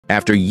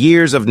After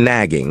years of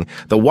nagging,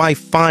 the wife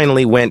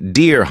finally went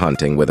deer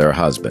hunting with her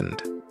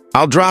husband.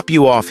 "I'll drop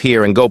you off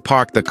here and go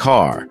park the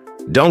car.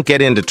 Don't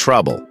get into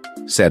trouble,"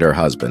 said her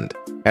husband.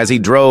 As he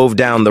drove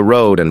down the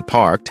road and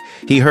parked,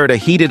 he heard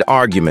a heated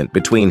argument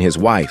between his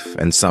wife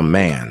and some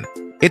man.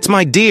 "It's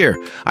my deer!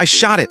 I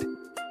shot it!"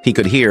 He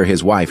could hear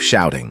his wife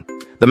shouting.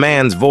 The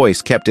man's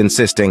voice kept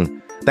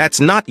insisting, "That's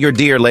not your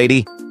deer,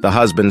 lady." The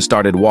husband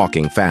started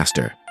walking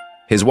faster.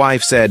 His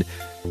wife said,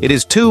 "It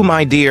is too,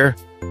 my dear.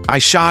 I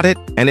shot it,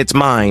 and it's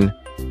mine."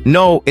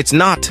 "No, it's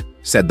not,"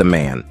 said the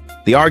man.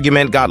 The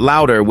argument got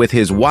louder with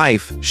his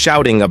wife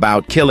shouting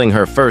about killing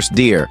her first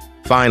deer.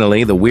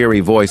 Finally, the weary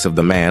voice of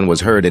the man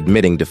was heard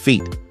admitting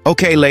defeat.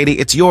 "Okay, lady,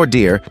 it's your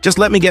deer. Just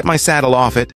let me get my saddle off it."